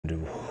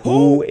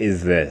Who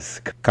is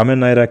this?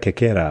 Kamen Rider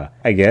Kekera.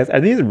 I guess. Are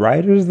these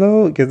riders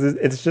though? Because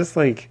it's just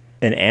like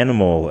an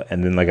animal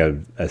and then like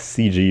a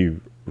CG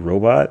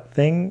robot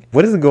thing.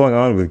 What is going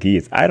on with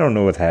Geats? I don't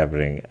know what's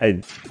happening.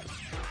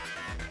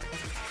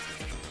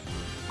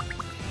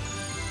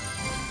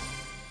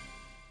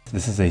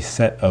 This is a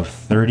set of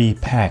 30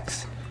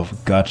 packs of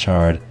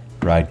Gotchard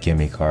Ride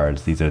Chemy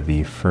cards. These are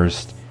the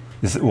first,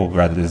 this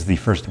is the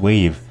first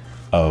wave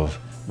of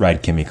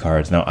Ride Chemy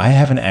cards. Now, I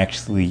haven't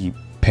actually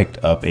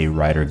picked up a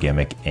rider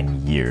gimmick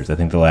in years. I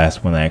think the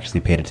last one I actually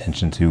paid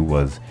attention to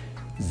was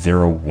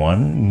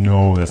 01.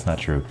 No, that's not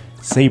true.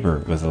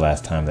 Saber was the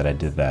last time that I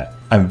did that.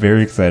 I'm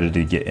very excited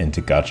to get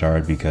into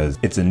Gotchard because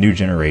it's a new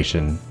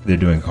generation. They're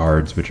doing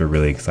cards, which are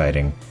really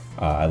exciting.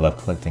 I love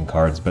collecting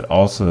cards, but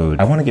also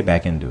I want to get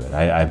back into it.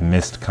 I've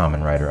missed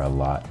Kamen Rider a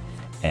lot,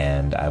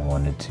 and I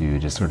wanted to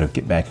just sort of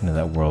get back into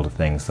that world of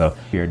things. So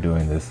we are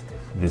doing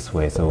this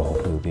way, so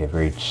hopefully it'll be a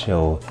very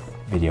chill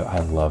video. I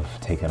love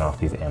taking off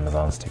these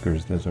Amazon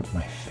stickers. Those are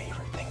my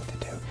favorite thing to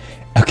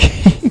do.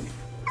 Okay,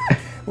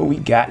 what we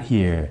got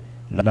here?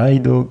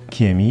 Raido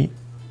Chemy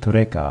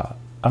Toreka.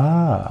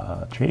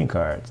 Trading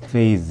cards.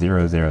 Phase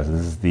 00. So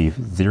this is the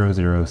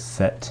 00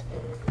 set.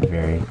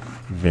 Very,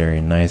 very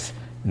nice.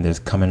 And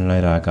there's Kamen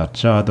Rider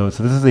Gacha Do.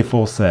 So this is a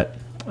full set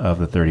of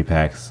the 30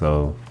 packs.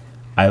 So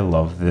I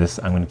love this.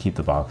 I'm going to keep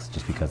the box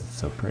just because it's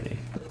so pretty.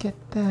 Look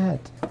at that.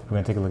 We're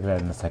going to take a look at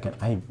that in a second.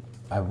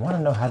 I want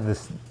to know how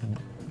this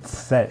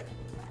set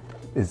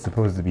is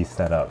supposed to be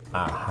set up.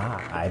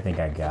 Aha, I think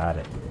I got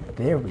it.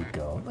 There we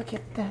go. Look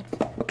at that.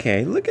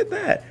 Okay, look at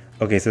that.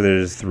 Okay, so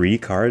there's 3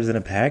 cards in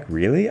a pack?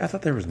 Really? I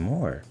thought there was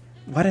more.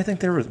 Why did I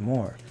think there was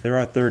more? There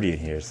are 30 in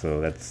here,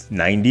 so that's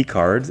 90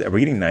 cards. Are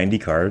we getting 90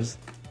 cards?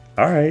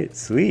 Alright,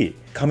 sweet.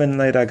 Kamen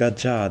Rider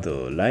Gacha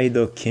Do,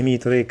 Raido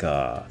Chemy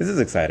Toreka. This is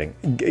exciting.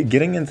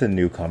 Getting into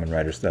new Kamen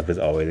Rider stuff is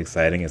always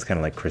exciting. It's kind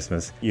of like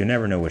Christmas. You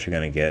never know what you're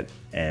going to get,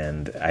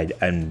 and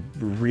I'm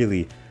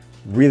really,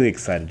 really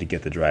excited to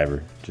get the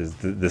driver. Just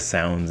the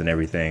sounds and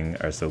everything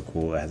are so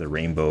cool. It has a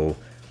rainbow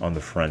on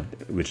the front,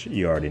 which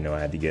you already know I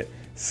had to get.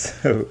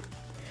 So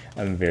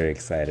I'm very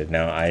excited.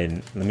 Now,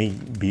 let me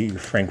be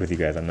frank with you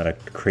guys. I'm not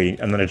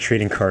a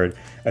trading card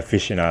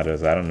aficionado,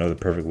 so I don't know the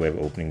perfect way of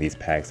opening these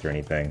packs or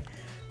anything.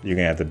 You're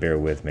gonna have to bear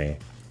with me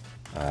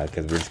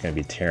because we're just gonna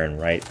be tearing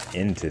right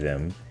into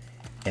them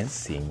and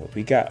seeing what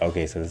we got.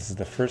 Okay, so this is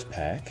the first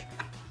pack.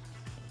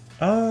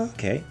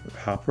 Okay,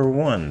 Hopper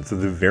 1. So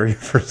the very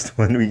first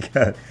one we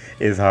got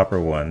is Hopper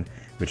 1,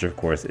 which of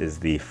course is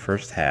the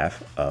first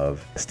half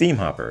of Steam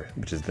Hopper,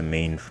 which is the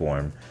main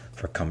form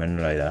for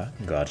Kamen Rider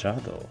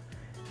Gacha Do.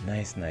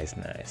 Nice, nice,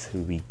 nice.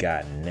 Who we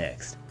got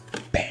next?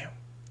 Bam!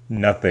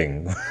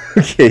 Nothing.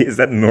 Okay, is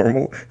that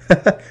normal?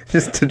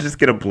 just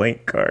get a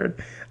blank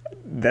card?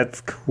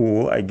 That's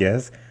cool, I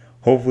guess.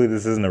 Hopefully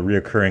this isn't a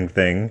reoccurring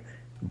thing,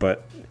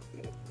 but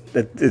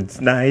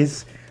it's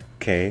nice.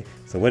 Okay,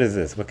 so what is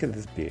this? What could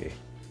this be?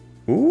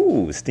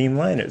 Ooh, Steam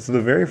Liner. So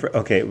the very first,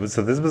 okay,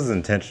 so this was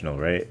intentional,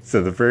 right?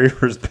 So the very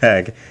first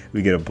pack,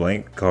 we get a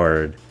blank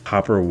card,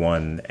 Hopper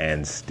 1,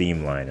 and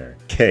Steam Liner.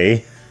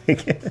 Okay.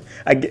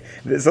 I get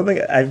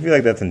something. I feel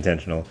like that's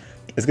intentional.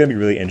 It's gonna be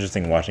really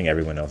interesting watching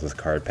everyone else's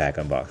card pack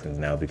unboxings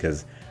now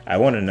because I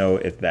want to know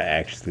if that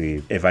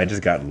actually, if I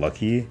just got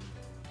lucky,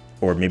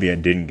 or maybe I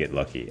didn't get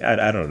lucky.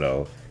 I don't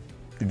know.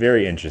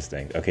 Very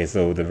interesting. Okay,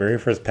 so the very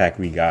first pack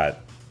we got,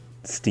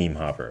 Steam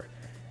Hopper.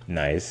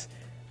 Nice.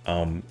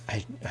 I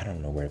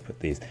don't know where to put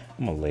these.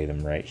 I'm gonna lay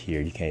them right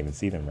here. You can't even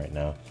see them right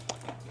now,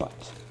 but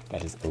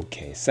that is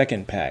okay.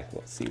 Second pack.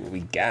 Let's see what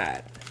we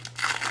got.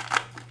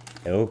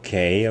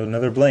 Okay,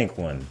 another blank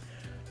one.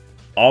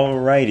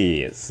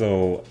 Alrighty,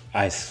 so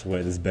I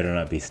swear this better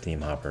not be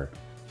Steam Hopper.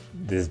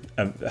 This,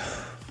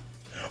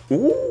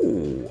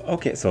 ooh,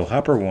 okay, so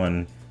Hopper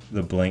 1,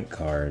 the blank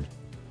card,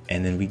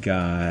 and then we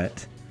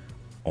got,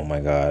 oh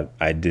my god,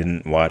 I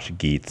didn't watch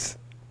Geats.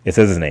 It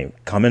says his name,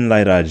 Kamen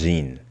Rider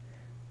Jin.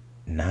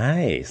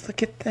 Nice,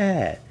 look at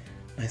that.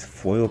 Nice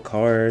foil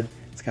card.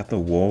 It's got the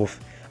wolf.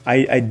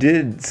 I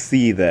did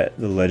see that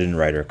the Legend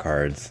Rider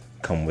cards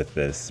come with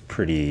this,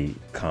 pretty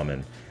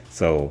common.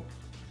 So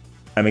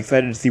I'm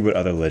excited to see what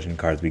other Legend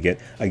cards we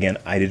get. Again,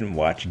 I didn't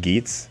watch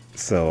Geats,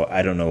 so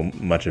I don't know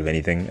much of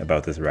anything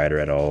about this rider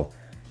at all,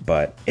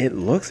 but it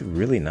looks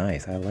really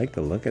nice. I like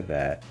the look of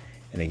that.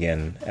 And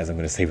again, as I'm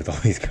going to say with all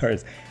these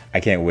cards, I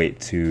can't wait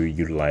to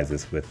utilize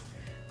this with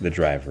the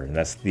driver. And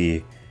that's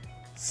the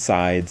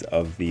sides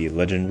of the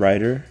Legend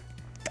Rider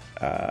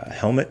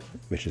helmet,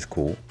 which is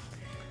cool.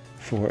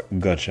 For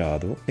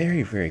Gotchard.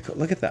 Very, very cool.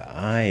 Look at the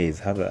eyes,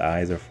 how the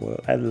eyes are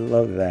foiled. I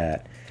love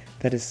that.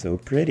 That is so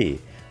pretty.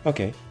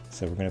 Okay,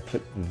 so we're going to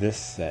put this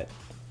set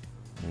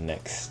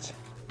next,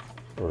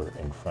 or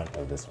in front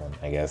of this one,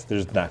 I guess.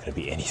 There's not going to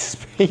be any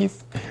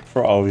space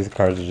for all these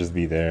cards to just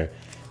be there,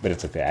 but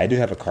it's okay. I do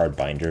have a card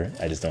binder.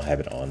 I just don't have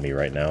it on me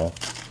right now.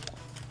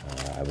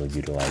 I will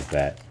utilize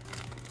that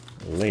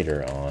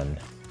later on.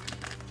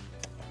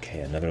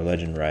 Okay, another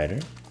Legend Rider.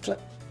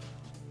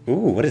 Ooh,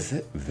 what is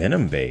it?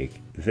 Venom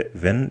Bake.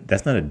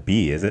 That's not a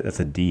B, is it? That's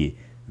a D.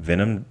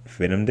 Venom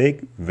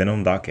Dake?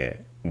 Venom Dake.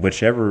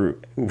 whichever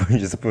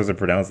you're supposed to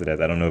pronounce it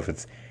as. I don't know if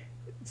it's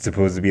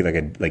supposed to be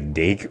like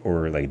dake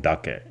or like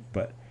dake,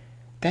 but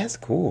that's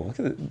cool.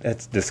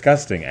 That's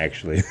disgusting,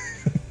 actually.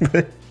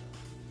 But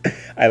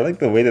I like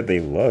the way that they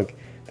look.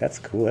 That's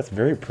cool. That's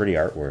very pretty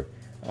artwork.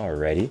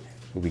 Alrighty,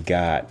 we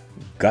got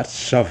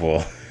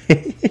Gotchard.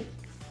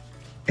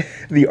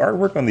 The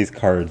artwork on these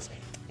cards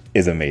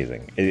is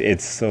amazing.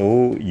 It's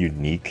so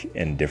unique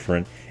and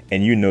different,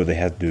 and you know they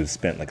have to have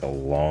spent like a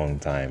long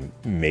time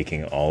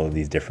making all of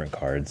these different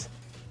cards.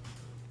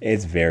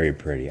 It's very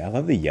pretty. I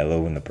love the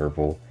yellow and the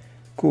purple.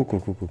 Cool,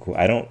 cool, cool, cool, cool.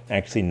 I don't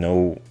actually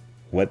know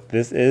what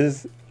this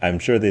is. I'm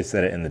sure they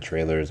said it in the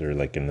trailers or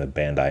like in the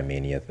Bandai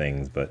Mania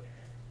things, but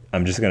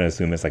I'm just gonna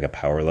assume it's like a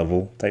power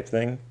level type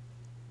thing.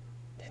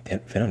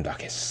 Venom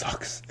Dake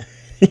sucks.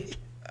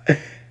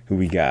 Who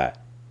we got?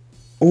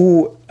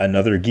 Oh,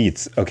 another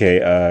Geats. Okay,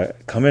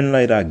 Kamen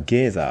Rider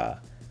Geza.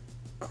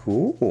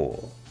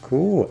 Cool,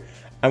 cool.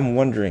 I'm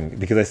wondering,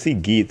 because I see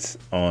Geats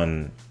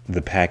on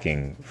the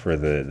packing for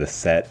the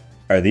set.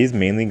 Are these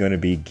mainly going to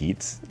be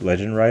Geats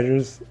Legend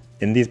Riders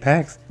in these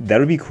packs? That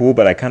would be cool,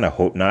 but I kind of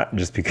hope not,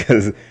 just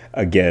because,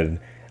 again,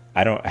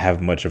 I don't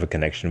have much of a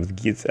connection with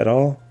Geats at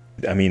all.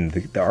 I mean,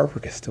 the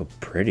artwork is still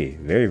pretty.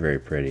 Very, very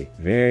pretty.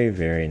 Very,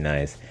 very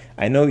nice.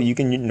 I know you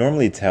can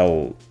normally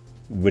tell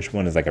which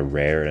one is like a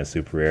rare and a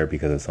super rare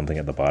because of something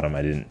at the bottom.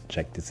 I didn't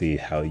check to see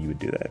how you would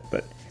do that.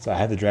 But so I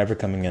had the driver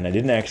coming in. I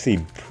didn't actually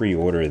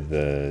pre-order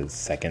the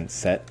second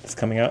set that's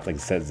coming out, like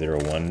set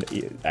 01.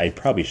 I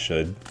probably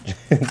should.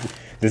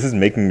 This is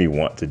making me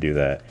want to do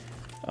that.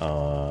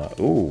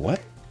 Ooh,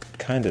 what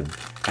kind of,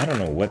 I don't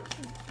know what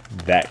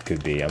that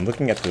could be. I'm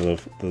looking at the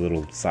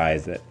little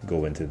size that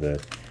go into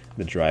the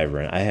driver,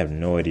 and I have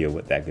no idea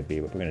what that could be,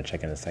 but we're gonna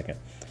check in a second.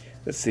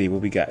 Let's see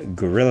what we got.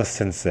 Gorilla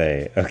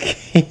Sensei.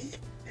 Okay.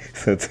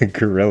 So it's a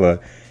gorilla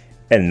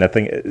and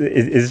nothing,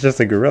 it's just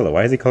a gorilla.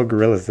 Why is he called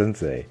Gorilla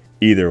Sensei?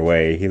 Either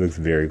way, he looks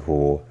very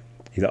cool.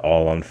 He's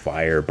all on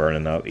fire,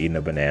 burning up, eating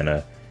a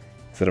banana.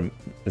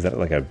 Is that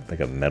like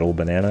a metal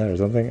banana or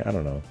something? I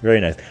don't know.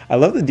 Very nice. I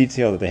love the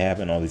detail that they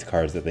have in all these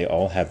cards, that they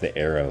all have the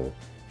arrow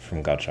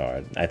from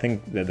Gotchard. I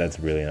think that's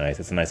really nice.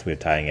 It's a nice way of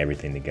tying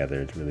everything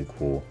together. It's really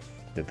cool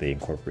that they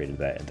incorporated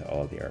that into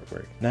all the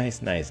artwork.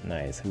 Nice, nice,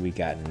 nice. Who we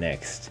got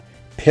next?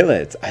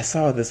 Pillets. I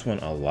saw this one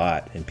a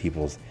lot in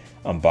people's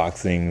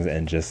unboxings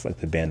and just like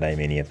the Bandai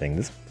Mania thing.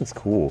 This one looks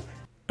cool.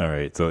 All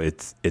right, so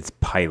it's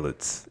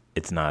pilots.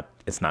 It's not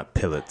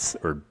pillets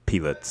or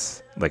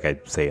pellets like I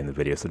say in the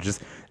video. So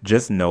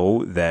just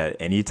know that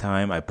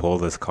anytime I pull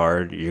this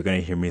card, you're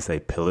gonna hear me say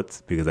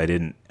pillets, because at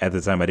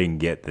the time I didn't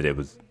get that it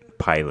was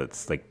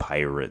pilots, like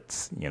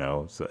pirates, you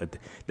know. So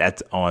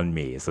that's on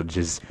me. So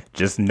just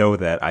know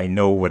that I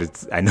know what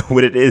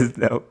it is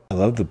though. I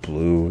love the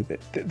blue.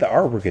 The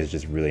artwork is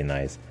just really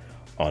nice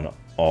on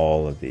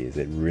all of these.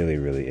 It really,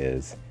 really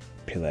is.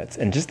 Pillets.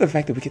 And just the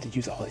fact that we get to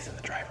use all these in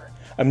the driver.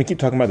 I'm gonna keep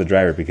talking about the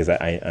driver because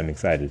I'm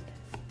excited.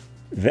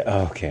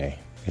 Okay.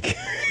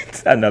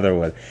 It's another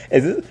one.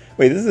 Wait,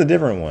 this is a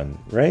different one,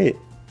 right?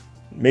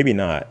 Maybe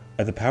not.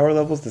 Are the power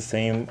levels the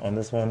same on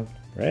this one,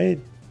 right?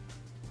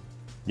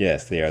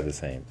 Yes, they are the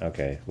same.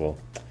 Okay, well,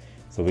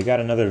 so we got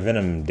another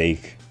Venom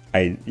Dake.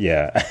 I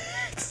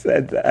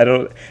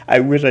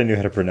wish I knew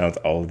how to pronounce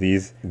all of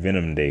these.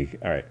 Venom Dake.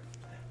 All right.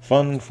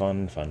 Fun.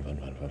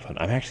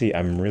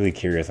 I'm really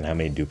curious on how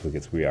many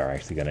duplicates we are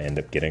actually going to end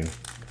up getting.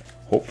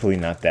 Hopefully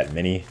not that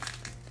many.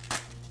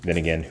 Then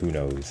again, who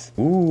knows?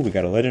 Ooh, we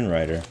got a Legend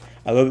Rider.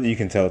 I love that you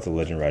can tell it's a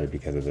Legend Rider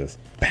because of this.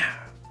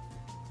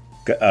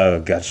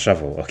 Got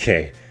shovel.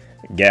 Okay,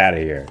 get out of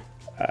here.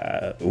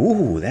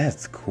 Ooh,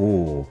 that's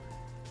cool.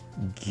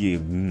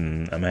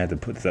 I'm gonna have to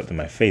put this up to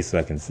my face so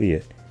I can see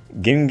it.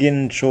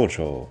 Gingen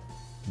Chocho.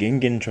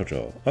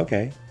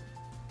 Okay.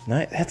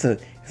 Nice. Is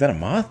that a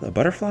moth? A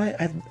butterfly?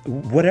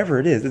 Whatever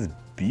it is, it's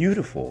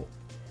beautiful.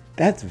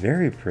 That's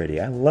very pretty.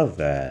 I love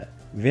that.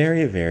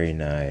 Very, very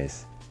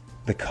nice.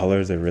 The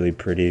colors are really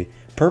pretty.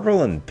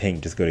 Purple and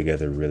pink just go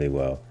together really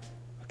well.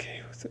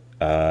 Okay, what's it?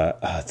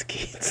 It's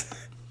Geats.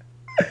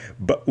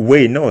 But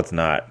wait, no, it's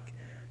not.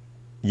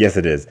 Yes,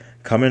 it is.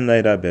 Kamen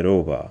Rider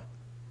Beroba.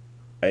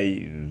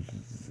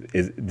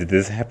 Did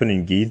this happen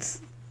in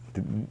Geats?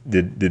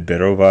 Did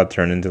Beroba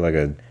turn into like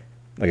a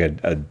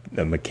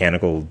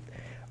mechanical?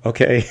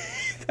 Okay,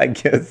 I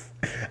guess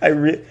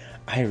I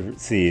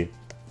see.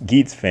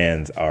 Geats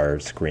fans are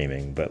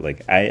screaming, but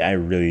like I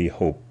really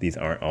hope these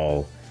aren't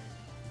all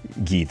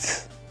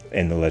Geats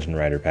in the Legend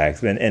Rider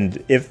packs,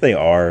 and if they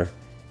are,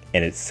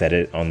 and it said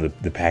it on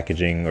the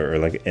packaging or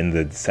like in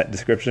the set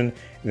description,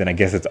 then I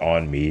guess it's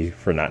on me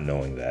for not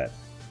knowing that.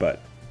 But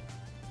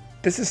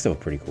this is still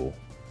pretty cool.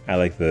 I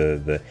like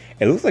it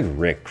looks like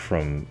Rick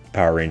from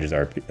Power Rangers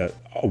RP.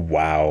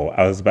 Wow,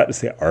 I was about to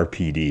say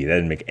RPD. That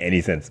didn't make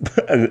any sense.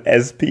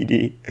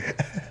 SPD.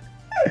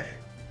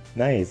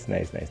 Nice.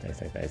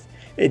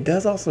 It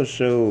does also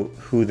show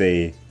who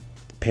they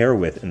pair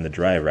with in the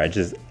driver.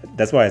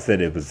 That's why I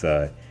said it was.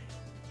 I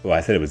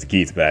said it was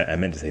Geats, but I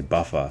meant to say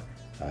Buffa.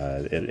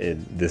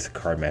 This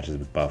card matches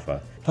with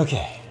Buffa.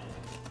 Okay,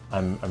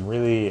 I'm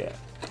really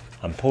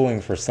I'm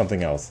pulling for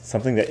something else,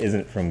 something that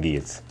isn't from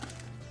Geats.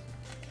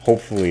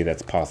 Hopefully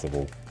that's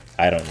possible.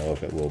 I don't know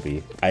if it will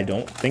be. I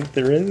don't think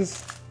there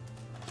is.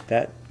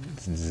 That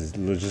just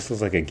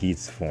looks like a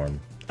Geats form.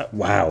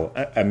 Wow,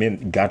 I'm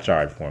in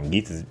Gotchard form.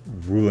 Geats is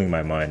ruling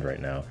my mind right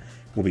now.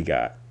 What we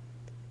got?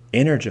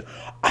 Energy.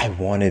 I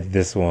wanted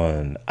this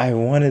one. I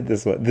wanted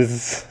this one. This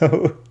is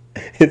so...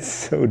 It's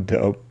so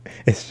dope.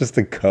 It's just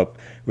a cup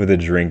with a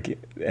drink,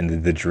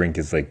 and the drink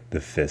is like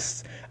the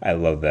fists. I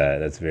love that.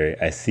 That's very...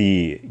 I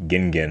see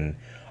Gingen.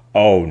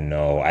 Oh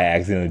no, I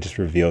accidentally just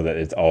revealed that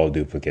it's all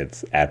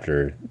duplicates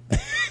after...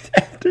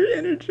 after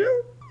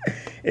Energil.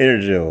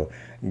 Energil.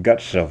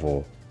 Gut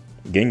Shuffle.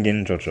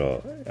 Gingen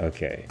Chocho.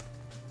 Okay.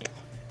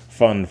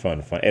 Fun,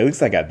 fun, fun. At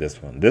least I got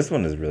this one. This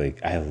one is really...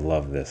 I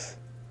love this.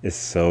 It's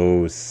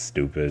so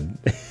stupid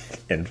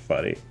and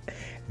funny.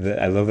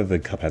 I love that the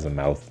cup has a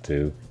mouth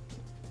too.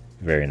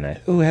 Very nice.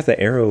 Oh, it has an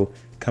arrow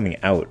coming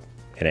out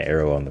and an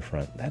arrow on the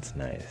front. That's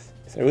nice.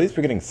 So at least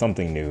we're getting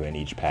something new in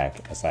each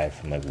pack, aside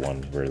from like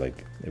one where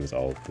like it was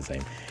all the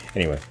same.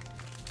 Anyway,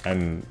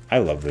 I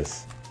love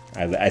this.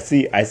 I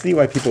see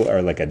why people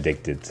are like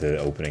addicted to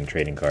opening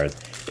trading cards.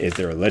 Is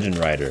there a Legend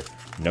Rider?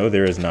 No,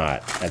 there is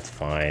not. That's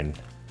fine.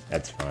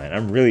 That's fine.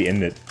 I'm really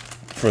in it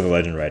for the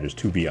Legend Riders,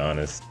 to be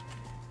honest.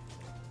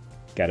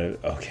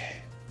 Okay.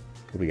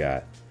 What we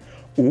got?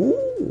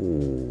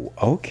 Ooh,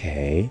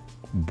 okay.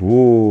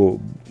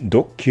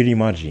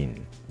 Dokkirimajin.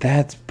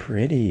 That's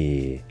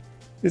pretty.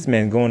 This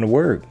man's going to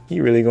work.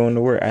 He really going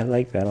to work. I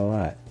like that a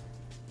lot.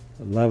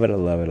 I love it, I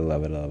love it, I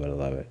love it, I love it, I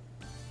love it.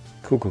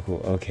 Cool, cool,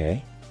 cool.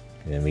 Okay.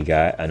 And then we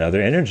got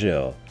another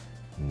Energil.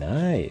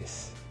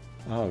 Nice.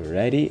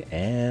 Alrighty,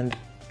 and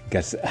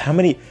guess how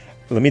many...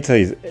 Let me tell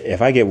you,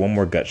 if I get one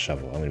more Gut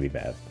Shovel, I'm gonna be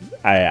bad.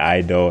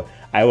 I know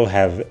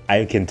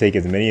I can take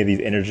as many of these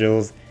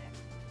Energils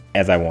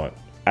as I want.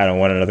 I don't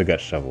want another Gut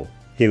Shovel.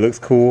 He looks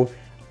cool.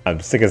 I'm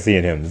sick of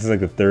seeing him. This is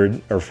like the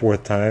third or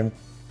fourth time.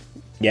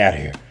 Get out of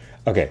here.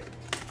 Okay.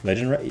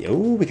 Legend Rider.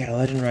 Oh, we got a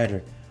Legend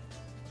Rider.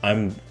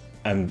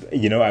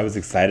 You know, I was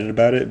excited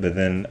about it, but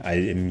then I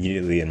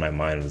immediately in my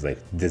mind was like,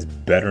 this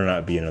better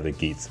not be another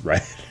Geats,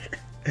 right?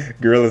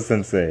 Gorilla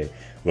Sensei,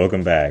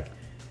 welcome back.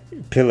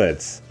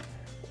 Pillets,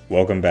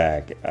 welcome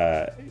back.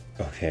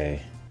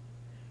 Okay.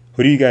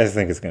 Who do you guys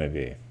think it's gonna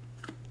be?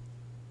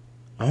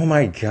 Oh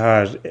my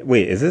gosh.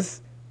 Wait, is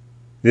this?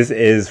 This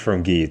is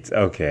from Geats.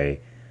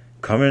 Okay.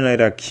 Kamen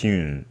Rider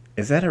Kyun.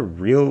 Is that a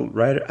real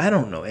writer? I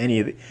don't know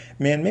any of the...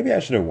 Man, maybe I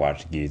should have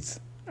watched Geats.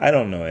 I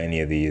don't know any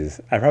of these.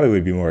 I probably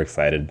would be more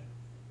excited.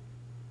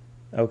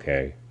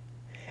 Okay.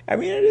 I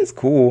mean, it is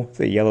cool. It's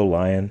a yellow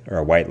lion, or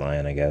a white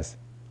lion, I guess.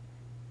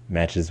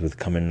 Matches with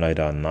Kamen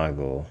Rider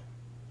Nago.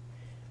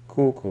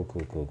 Cool, cool,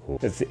 cool, cool, cool.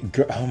 Let's see.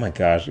 Oh my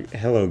gosh.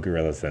 Hello,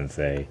 Gorilla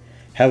Sensei.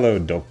 Hello,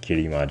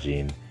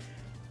 Dokkirimajin.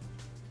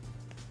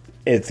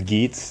 It's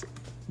Geats,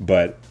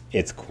 but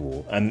it's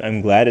cool.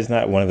 I'm glad it's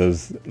not one of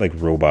those like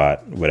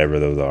robot whatever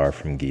those are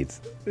from Geats.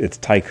 It's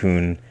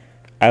Tycoon.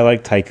 I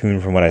like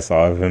Tycoon from what I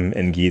saw of him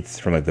in Geats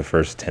from like the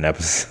first 10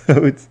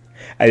 episodes.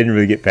 I didn't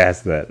really get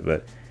past that,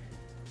 but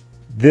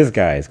this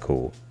guy is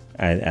cool.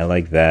 I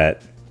like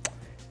that.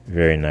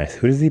 Very nice.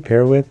 Who does he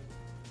pair with?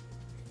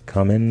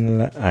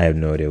 Kamen? I have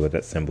no idea what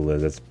that symbol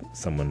is. That's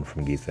someone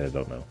from Geats that I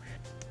don't know.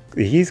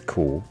 He's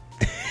cool.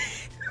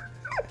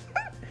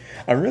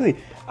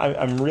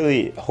 I'm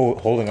really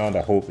holding on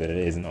to hope that it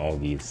isn't all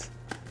Geats,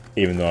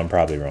 even though I'm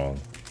probably wrong.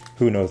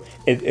 Who knows?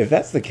 If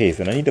that's the case,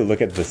 then I need to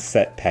look at the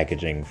set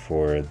packaging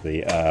for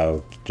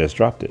the... just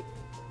dropped it.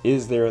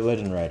 Is there a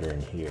Legend Rider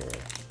in here?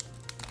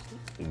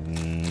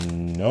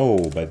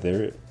 No, but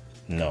there...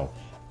 No.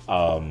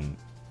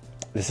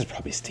 This is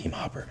probably Steam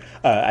Hopper.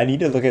 I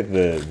need to look at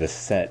the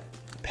set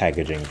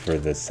packaging for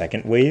the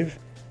second wave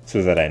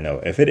so that I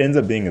know. If it ends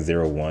up being a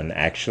 0-1,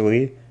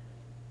 actually,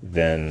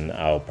 then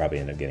I'll probably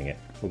end up getting it.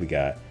 What we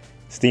got?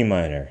 Steam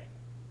Miner.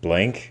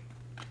 Blank.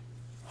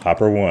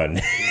 Hopper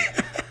 1.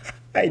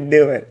 I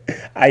knew it.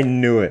 I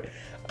knew it.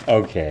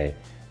 Okay.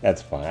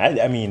 That's fine.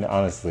 I mean,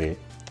 honestly,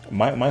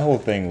 my whole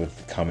thing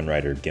with Kamen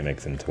Rider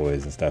gimmicks and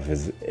toys and stuff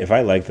is if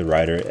I like the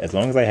rider, as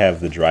long as I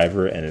have the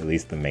driver and at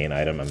least the main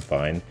item, I'm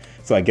fine.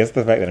 So I guess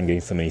the fact that I'm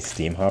getting so many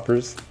Steam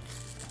Hoppers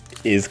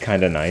is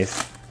kind of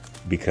nice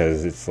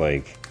because it's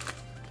like,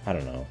 I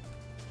don't know.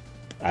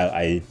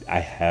 I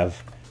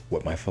have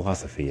what my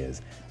philosophy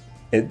is.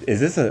 Is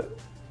this a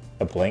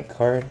blank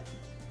card?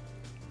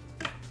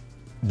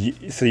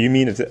 So you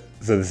mean so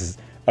this is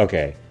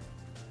okay?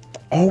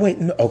 Oh wait,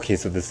 no, okay.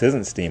 So this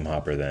isn't Steam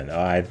Hopper then.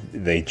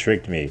 They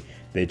tricked me.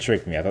 They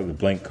tricked me. I thought the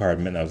blank card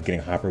meant I was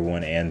getting Hopper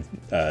 1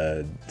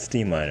 and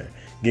Steam Miner.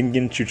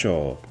 Gingen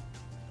Chucho.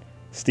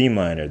 Steam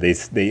Miner.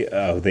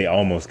 They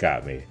almost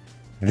got me.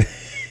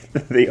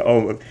 They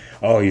almost.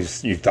 Oh, you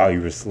thought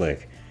you were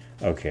slick.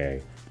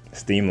 Okay.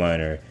 Steam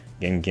Liner,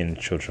 Gingen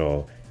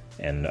Chocho,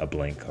 and a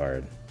blank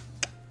card.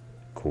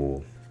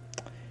 Cool.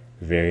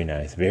 Very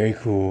nice. Very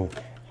cool.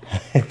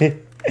 What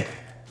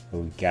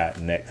we got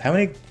next? How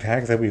many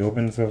packs have we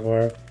opened so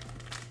far?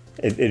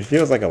 It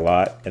feels like a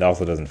lot. It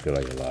also doesn't feel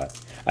like a lot.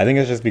 I think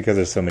it's just because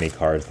there's so many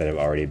cards that have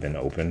already been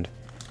opened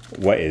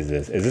What is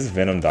this? Is this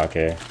Venom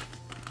Dake?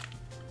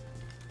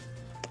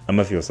 I'm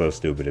gonna feel so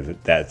stupid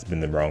if that's been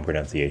the wrong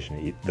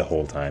pronunciation the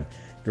whole time.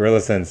 Gorilla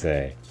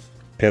Sensei,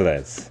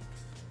 Pillets,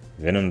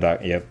 Venom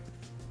Dake. Yep,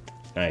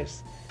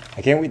 nice.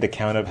 I can't wait to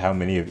count up how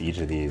many of each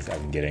of these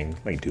I'm getting,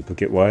 like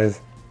duplicate wise.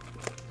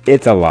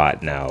 It's a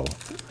lot now.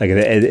 Like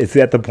it's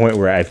at the point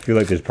where I feel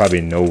like there's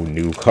probably no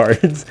new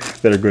cards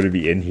that are going to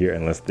be in here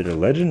unless they're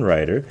Legend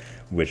Rider.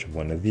 Which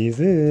one of these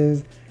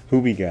is? Who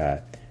we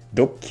got?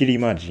 Dokkiri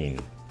Majin,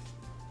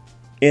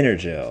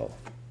 Energel.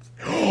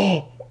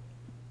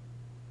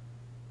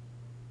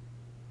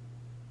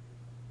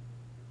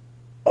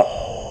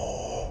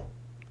 Oh,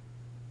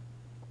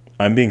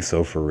 I'm being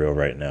so for real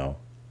right now.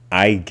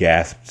 I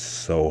gasped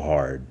so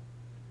hard.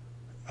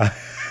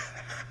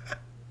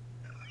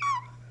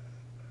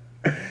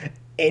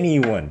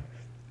 Anyone,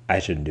 I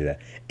shouldn't do that.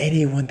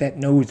 Anyone that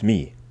knows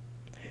me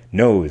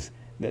knows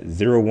that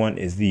 01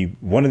 is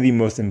one of the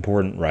most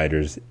important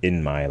riders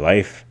in my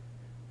life.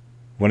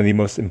 One of the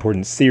most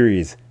important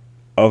series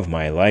of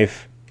my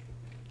life.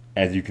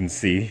 As you can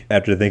see,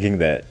 after thinking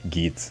that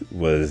Geats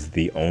was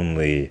the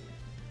only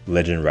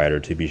Legend Rider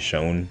to be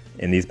shown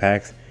in these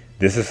packs,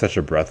 this is such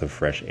a breath of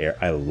fresh air.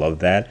 I love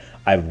that.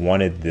 I've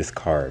wanted this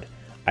card.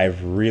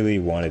 I've really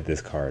wanted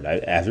this card.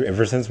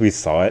 Ever since we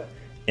saw it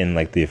in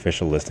like the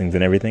official listings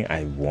and everything,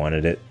 I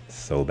wanted it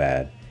so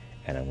bad.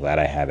 And I'm glad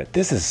I have it.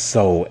 This is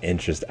so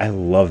interesting. I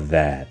love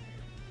that.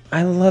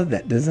 I love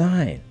that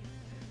design.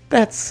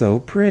 That's so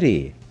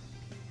pretty.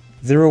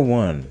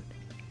 01.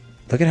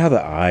 Look at how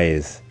the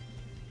eyes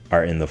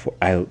are in the...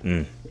 I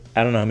don't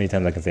know how many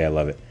times I can say I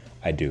love it.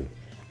 I do.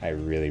 I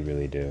really,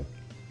 really do.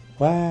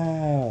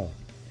 Wow.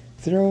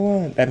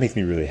 01. That makes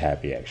me really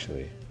happy,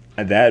 actually.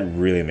 That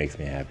really makes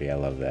me happy. I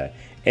love that.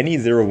 Any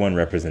 01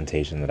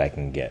 representation that I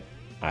can get,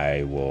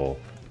 I will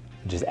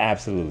just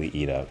absolutely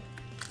eat up.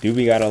 Do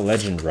we got a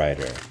Legend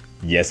Rider?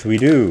 Yes, we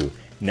do.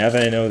 Now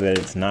that I know that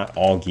it's not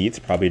all Geats,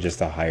 probably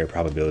just a higher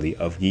probability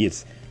of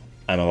Geats,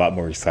 I'm a lot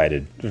more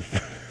excited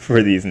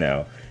for these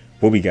now.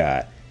 What we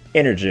got?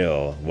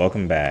 Energel,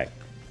 welcome back.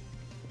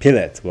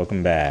 Pillets,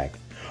 welcome back.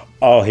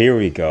 Oh, here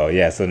we go.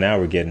 Yeah, so now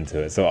we're getting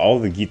to it. So all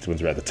the Geats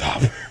ones are at the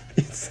top.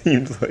 It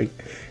seems like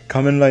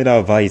Kamen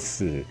Rider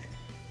Vice.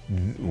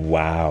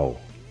 Wow.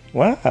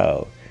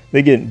 Wow.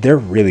 They're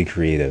really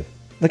creative.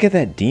 Look at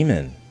that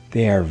demon.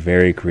 They are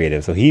very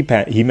creative. So he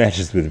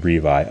matches with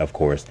Revi, of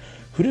course.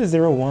 Who does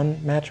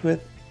 01 match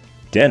with?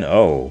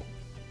 Den-O.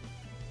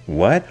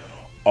 What?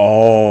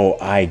 Oh,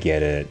 I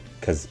get it.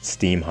 Because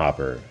Steam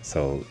Hopper.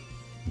 So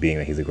being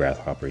that he's a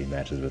grasshopper, he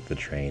matches with the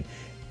train.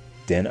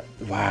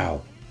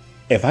 Wow.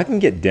 If I can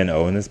get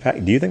Den-O in this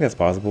pack, do you think that's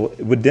possible?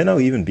 Would Den-O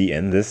even be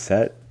in this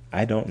set?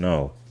 I don't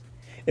know.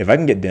 If I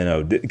can get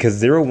Den-O, because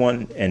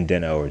 01 and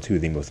Den-O are two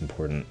of the most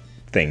important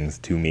things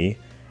to me.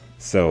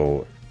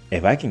 So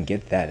if I can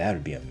get that, that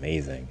would be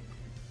amazing.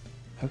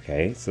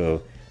 Okay,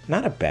 so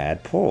not a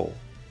bad pull.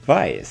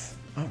 Vice.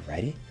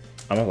 Alrighty.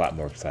 I'm a lot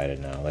more excited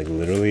now. Like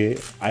literally,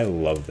 I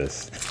love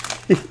this.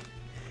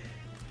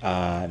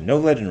 No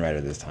Legend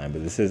Rider this time,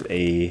 but this is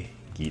a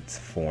Geats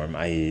form.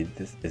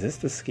 Is this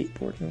the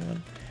skateboarding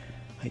one?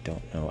 I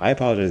don't know. I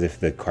apologize if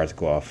the cards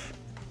go off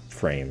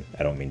frame.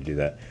 I don't mean to do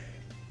that.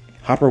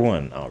 Hopper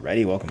 1.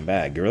 Alrighty, welcome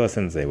back. Gorilla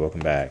Sensei, welcome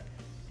back.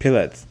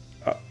 Pillets.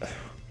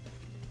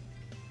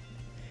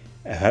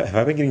 Have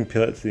I been getting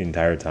Pillets the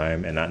entire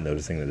time and not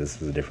noticing that this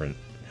was a different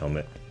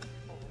helmet?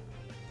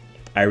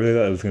 I really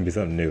thought it was going to be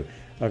something new.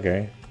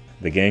 Okay,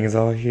 the gang is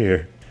all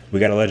here. We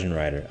got a Legend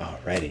Rider.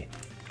 Alrighty.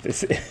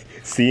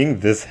 Seeing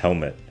this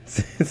helmet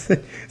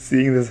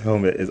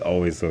is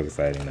always so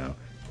exciting now.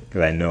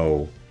 Because I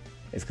know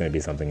it's going to be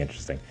something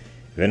interesting.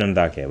 Venom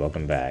Dake,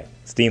 welcome back.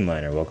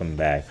 Steamliner, welcome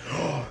back.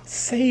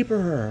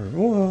 Saber!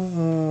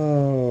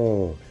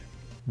 Whoa!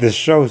 The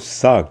show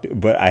sucked,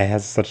 but I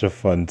had such a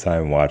fun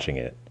time watching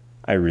it.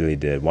 I really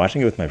did.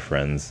 Watching it with my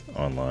friends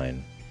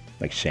online,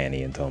 like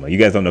Shani and Toma. You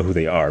guys don't know who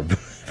they are,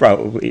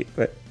 probably,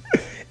 but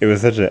it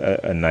was such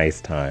a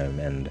nice time.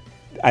 And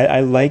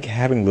I like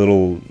having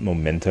little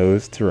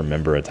mementos to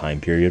remember a time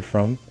period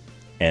from.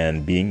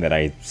 And being that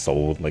I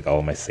sold like all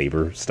of my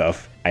Saber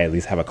stuff, I at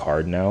least have a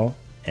card now.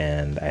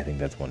 And I think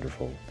that's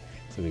wonderful.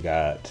 So we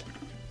got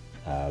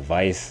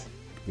Vice,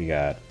 we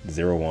got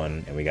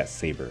 01, and we got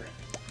Saber.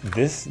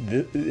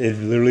 It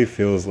literally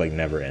feels like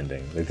never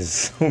ending. Like there's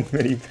so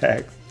many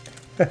packs.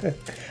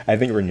 I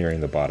think we're nearing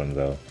the bottom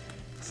though,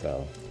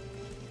 so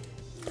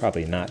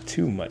probably not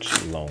too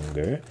much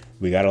longer.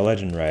 We got a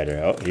Legend Rider.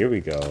 Oh, here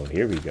we go.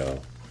 Here we go.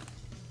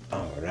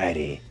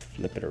 Alrighty,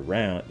 flip it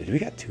around. Did we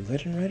got 2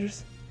 Legend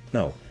Riders?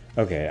 No.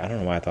 Okay, I don't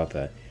know why I thought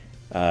that.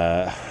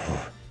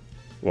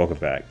 Welcome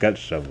back. Gut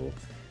Shovel.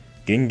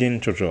 Gingen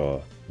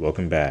Chocho.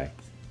 Welcome back.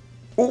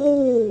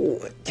 Oh,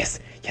 yes,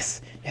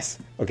 yes, yes.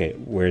 Okay,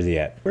 where's he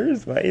at?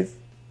 Where's Vice?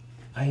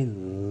 I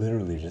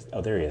literally just...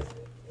 Oh, there he is.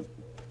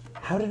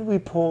 How did we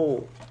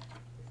pull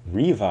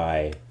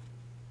Revi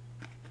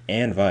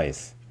and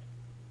Vice?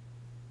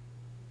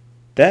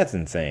 That's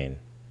insane.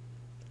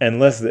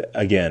 Unless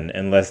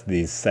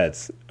these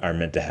sets are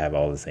meant to have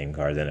all the same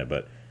cards in it,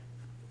 but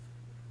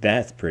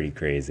That's pretty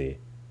crazy.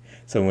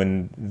 So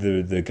when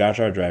the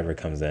Gotchard driver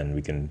comes in,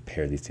 we can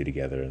pair these two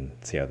together and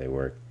see how they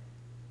work.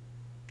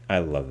 I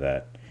love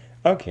that.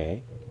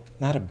 Okay,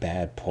 not a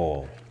bad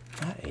pull.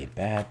 Not a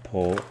bad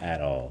pull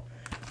at all.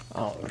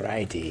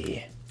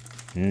 Alrighty.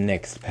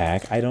 Next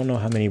pack. I don't know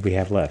how many we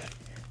have left.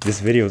 This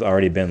video has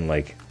already been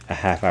like a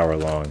half hour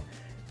long.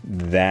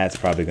 That's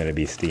probably going to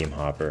be Steam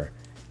Hopper,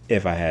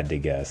 if I had to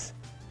guess.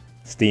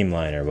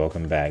 Steamliner,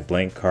 welcome back.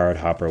 Blank card,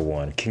 Hopper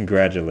 1.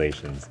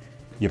 Congratulations.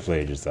 You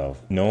played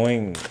yourself.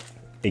 Knowing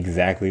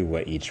exactly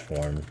what each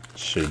form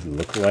should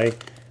look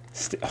like.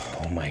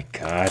 Oh my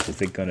gosh,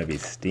 is it going to be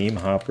Steam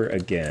Hopper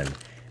again?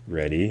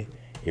 Ready?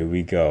 Here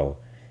we go.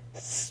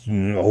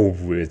 Oh,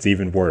 it's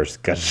even worse.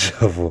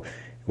 Gotchard,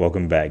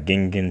 welcome back.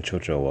 Gingin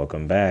Chocho,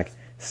 welcome back.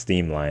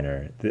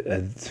 Steamliner.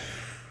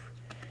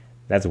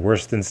 That's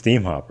worse than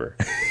Steam Hopper.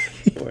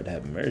 Lord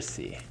have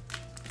mercy.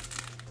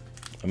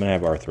 I'm gonna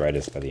have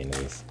arthritis by the end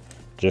of this.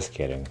 Just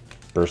kidding.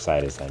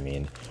 Bursitis, I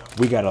mean.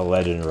 We got a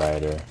Legend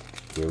Rider.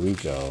 Here we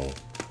go.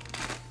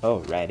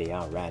 Alrighty,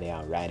 alrighty,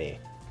 alrighty.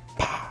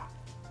 Pah!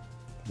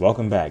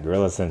 Welcome back,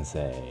 Gorilla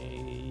Sensei.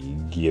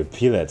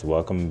 Gipilets,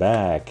 welcome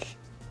back.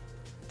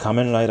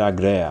 Kamen Rider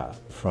Grea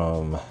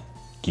from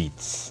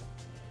Geats.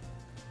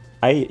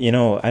 I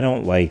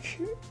don't like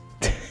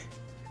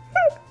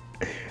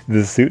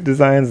the suit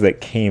designs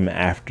that came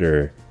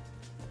after,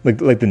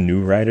 like the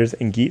new riders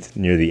in Geats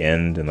near the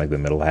end and like the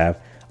middle half.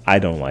 I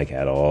don't like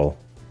at all.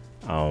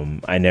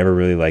 I never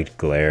really liked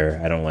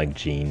Glare. I don't like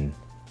Jean.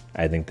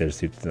 I think their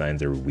suit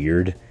designs are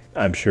weird.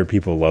 I'm sure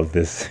people love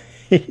this.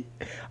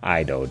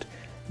 I don't,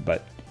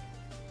 but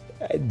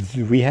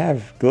we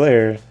have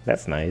Glare.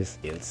 That's nice.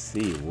 Let's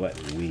see what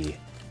we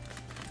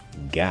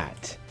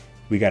got.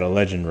 We got a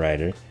Legend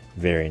Rider.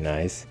 Very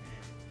nice.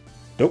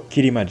 Dope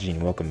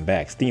Kirimajin, welcome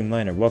back.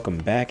 Steamliner, welcome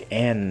back.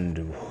 And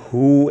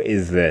who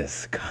is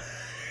this?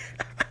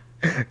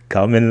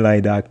 Kamen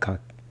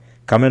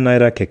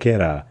Rider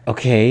Kekera.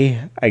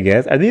 Okay, I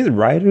guess. Are these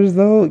riders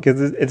though?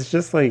 Because it's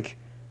just like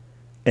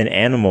an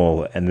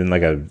animal and then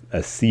like a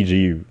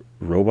CG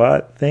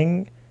robot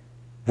thing.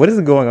 What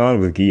is going on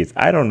with Geats?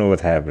 I don't know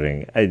what's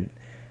happening.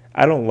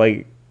 I don't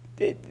like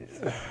it.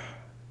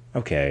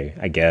 Okay,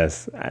 I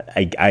guess.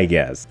 I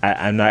guess.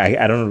 I'm not.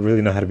 I don't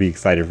really know how to be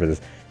excited for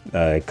this.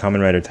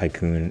 Kamen Rider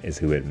Tycoon is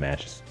who it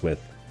matches with.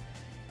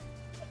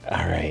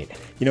 All right.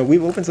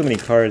 We've opened so many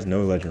cards.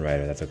 No Legend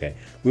Rider. That's okay.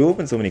 We've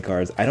opened so many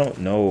cards. I don't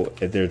know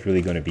if there's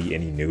really going to be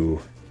any new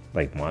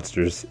like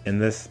monsters in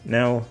this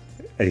now,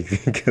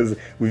 because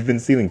we've been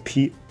sealing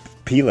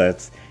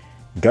Pelets,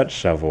 Gut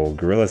Shovel,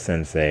 Gorilla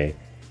Sensei,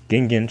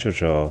 Gingin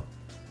Chocho,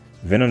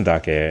 Venom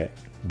Dake,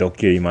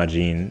 Dokiri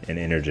Majin, and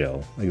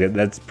Energel. Like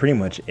that's pretty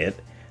much it.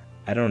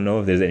 I don't know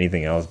if there's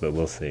anything else, but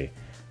we'll see.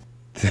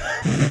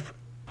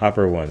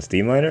 Hopper 1,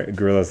 Steamliner,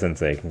 Gorilla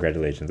Sensei,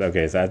 congratulations.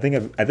 Okay, so I think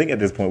at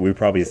this point we've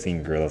probably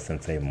seen Gorilla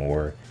Sensei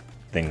more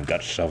than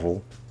Gut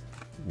Shovel,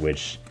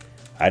 which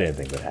I didn't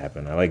think would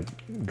happen. I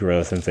like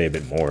Gorilla Sensei a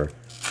bit more.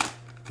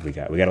 We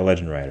got a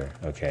Legend Rider.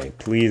 Okay,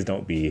 please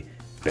don't be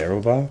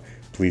Beroba.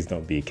 Please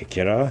don't be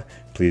Kekera.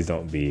 Please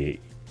don't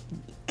be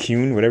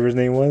Kyun, whatever his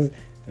name was.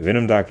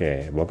 Venom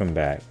Dake, welcome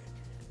back.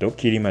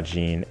 Dokiri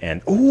Majin,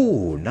 and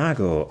ooh,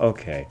 Nago.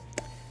 Okay,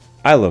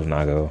 I love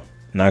Nago.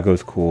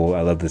 Nago's cool.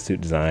 I love the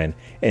suit design,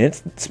 and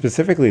it's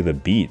specifically the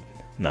beat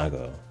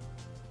Nago,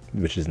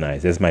 which is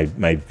nice. That's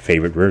my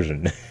favorite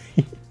version.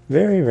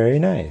 Very, very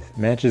nice.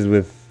 Matches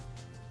with,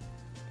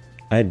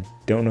 I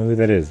don't know who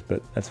that is,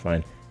 but that's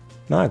fine.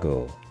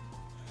 Nago.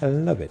 I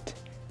love it.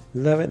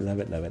 Love it, love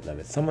it, love it, love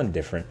it. Someone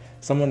different.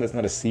 Someone that's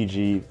not a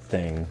CG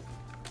thing.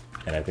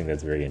 And I think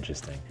that's very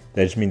interesting.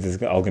 That just means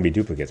it's all going to be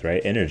duplicates,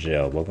 right?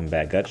 Energel, welcome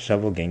back. Gut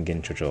Shovel,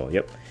 Gengin Chocho.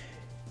 Yep.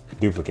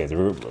 Duplicates.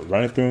 We're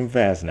running through them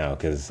fast now,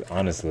 because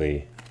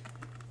honestly,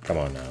 come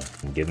on now.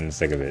 I'm getting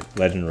sick of it.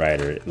 Legend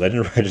Rider.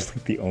 Legend Rider's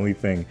like the only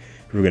thing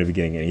we're going to be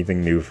getting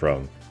anything new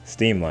from.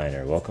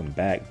 Steamliner, welcome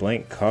back.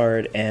 Blank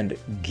card and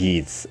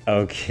Geats.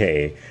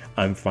 Okay,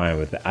 I'm fine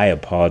with it. I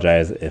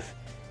apologize if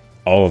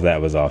all of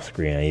that was off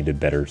screen. I need to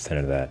better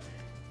center that.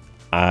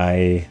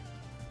 I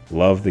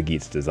love the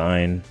Geats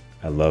design.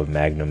 I love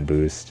Magnum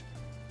Boost.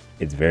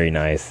 It's very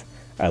nice.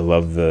 I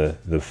love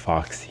the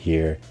fox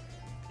here.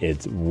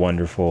 It's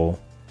wonderful.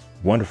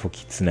 Wonderful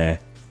kitsune.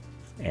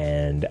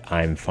 And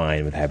I'm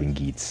fine with having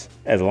Geats.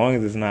 As long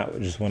as it's not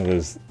just one of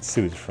those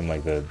suits from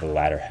like the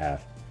latter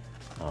half.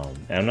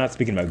 And I'm not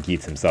speaking about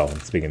Geats himself. I'm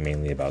speaking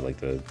mainly about like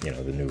the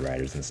new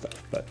riders and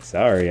stuff. But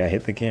sorry, I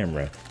hit the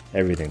camera.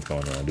 Everything's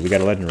going on. Do we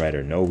got a Legend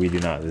Rider? No, we do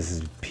not. This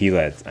is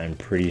Pelets, I'm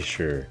pretty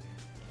sure.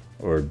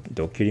 Or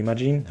Dokiri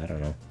Majin? I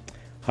don't know.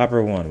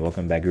 Hopper 1,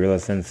 welcome back. Gorilla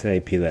Sensei,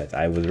 Pelets.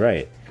 I was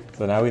right.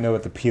 So now we know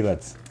what the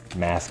Pelets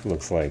mask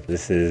looks like.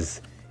 This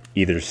is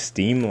either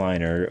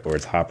Steamliner or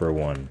it's Hopper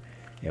 1.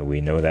 And we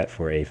know that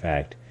for a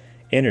fact.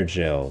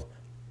 Energel.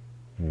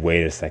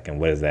 Wait a second.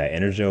 What is that?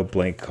 Energel,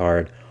 blank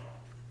card.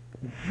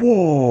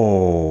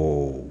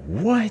 Whoa.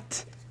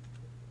 What?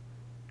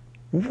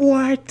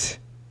 What?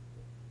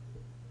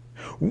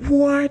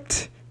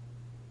 What?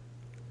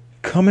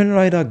 Kamen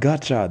Rider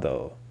Gotchard,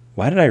 though.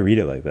 Why did I read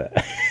it like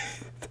that?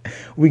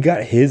 We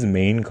got his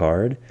main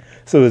card.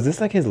 So is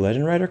this like his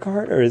Legend Rider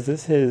card, or is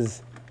this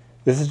his?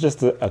 This is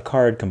just a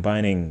card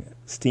combining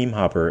Steam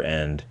Hopper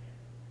and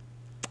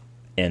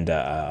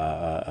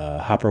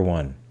Hopper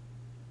 1.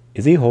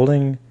 Is he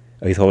holding?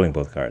 Oh, he's holding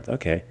both cards.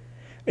 Okay.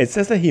 It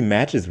says that he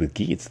matches with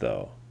Geats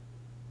though.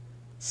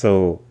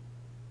 So,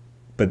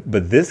 but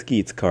this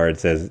Geats card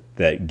says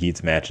that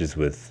Geats matches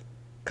with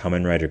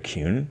Kamen Rider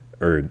Kyun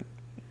or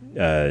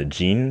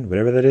Jean,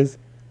 whatever that is.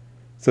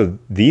 So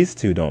these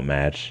two don't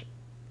match.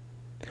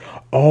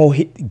 Oh,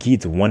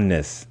 Geats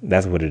oneness.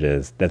 That's what it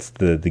is. That's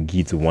the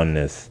Geats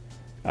oneness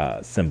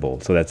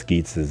symbol. So that's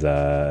Geats'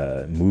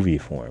 movie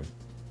form.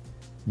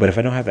 But if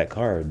I don't have that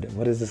card,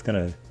 what is this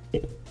gonna?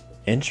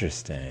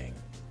 Interesting.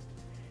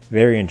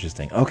 Very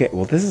interesting. Okay,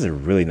 well this is a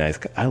really nice.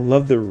 I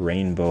love the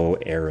rainbow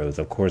arrows.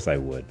 Of course I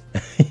would.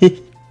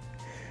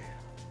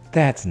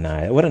 That's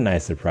nice. What a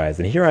nice surprise.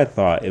 And here I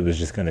thought it was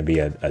just gonna be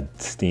a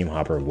Steam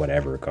Hopper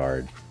whatever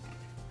card.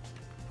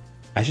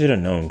 I should have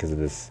known because of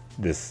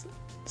this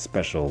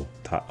special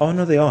top. Oh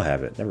no, they all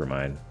have it. Never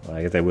mind. Well,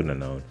 I guess I wouldn't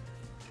have known.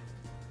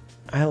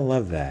 I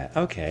love that.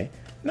 Okay,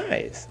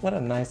 nice. What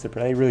a nice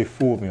surprise. They really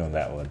fooled me on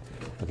that one.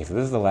 Okay, so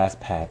this is the last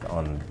pack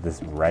on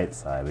this right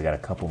side. We got a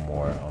couple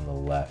more on the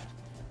left.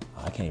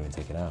 Oh, I can't even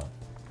take it out.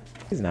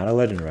 He's not a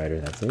Legend Rider.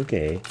 That's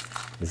okay.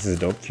 This is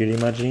Gotchard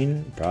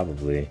Majin?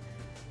 Probably.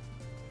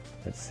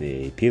 Let's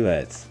see.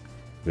 Pilets.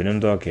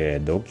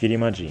 Vinondoke Gotchard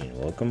Majin.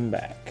 Welcome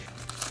back.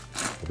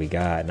 We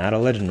got not a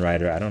Legend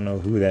Rider. I don't know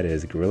who that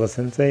is. Gorilla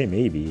Sensei?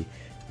 Maybe.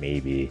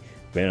 Maybe.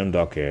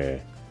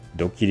 Vinondoke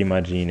Gotchard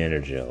Majin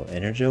Energil.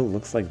 Energil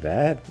looks like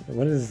that?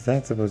 What is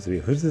that supposed to be?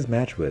 Who's this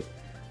match with?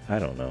 I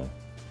don't know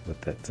what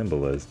that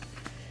symbol is.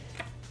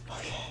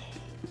 Okay.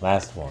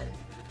 Last one.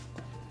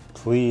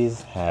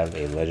 Please have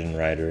a Legend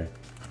Rider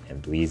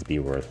and please be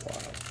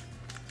worthwhile.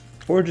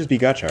 Or just be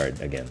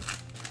Gotchard again.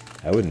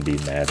 I wouldn't be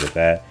mad with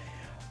that.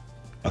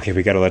 Okay,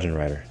 we got a Legend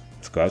Rider.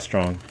 Let's go out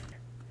strong.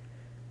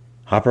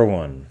 Hopper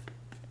 1.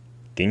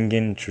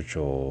 Gingen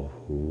Chucho.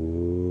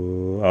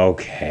 Ooh,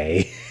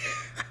 okay.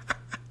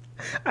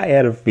 I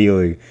had a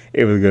feeling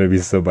it was going to be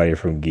somebody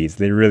from Geats.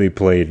 They really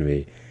played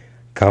me.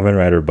 Kamen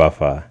Rider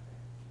Buffa.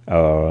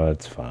 Oh,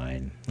 that's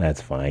fine.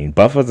 That's fine.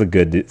 Buffa's a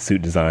good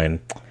suit design.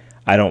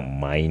 I don't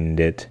mind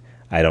it.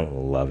 I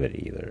don't love it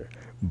either.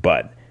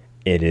 But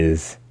it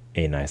is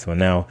a nice one.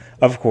 Now,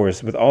 of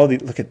course, with all the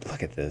look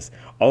at this.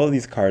 All of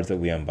these cards that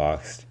we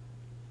unboxed,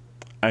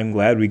 I'm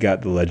glad we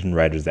got the Legend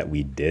Riders that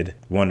we did.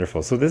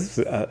 Wonderful. So this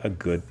is a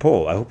good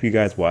pull. I hope you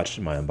guys watched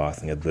my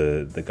unboxing of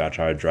the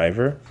Gotchard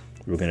driver.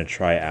 We're going to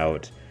try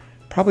out,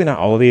 probably not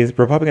all of these.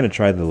 We're probably going to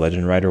try the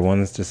Legend Rider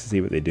ones just to see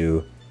what they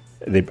do.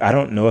 I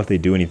don't know if they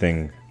do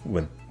anything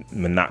when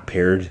not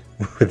paired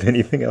with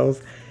anything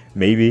else.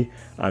 Maybe.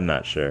 I'm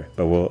not sure.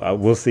 But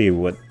we'll see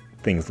what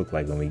things look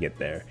like when we get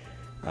there.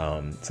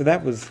 So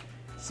that was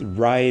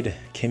Ride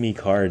Chemy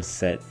Card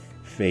Set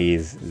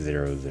Phase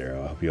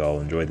 00. I hope you all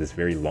enjoyed this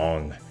very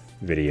long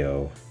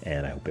video,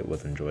 and I hope it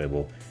was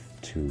enjoyable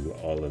to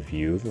all of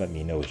you. Let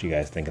me know what you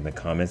guys think in the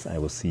comments. I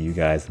will see you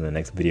guys in the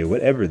next video,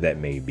 whatever that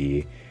may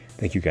be.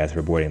 Thank you guys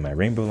for boarding my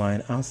rainbow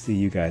line. I'll see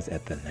you guys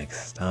at the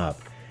next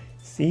stop.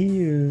 See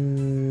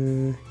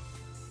you.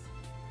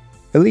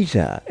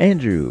 Alicia,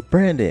 Andrew,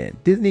 Brandon,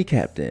 Disney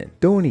Captain,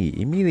 Donnie,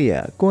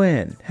 Emilia,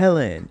 Gwen,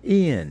 Helen,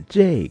 Ian,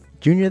 Jake,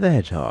 Junior the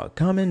Hedgehog,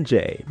 Kamen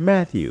J,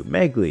 Matthew,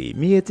 Megley,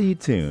 Mia T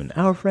Toon,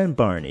 our friend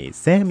Barney,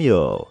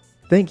 Samuel.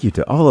 Thank you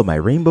to all of my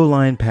rainbow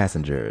line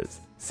passengers.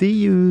 See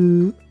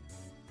you.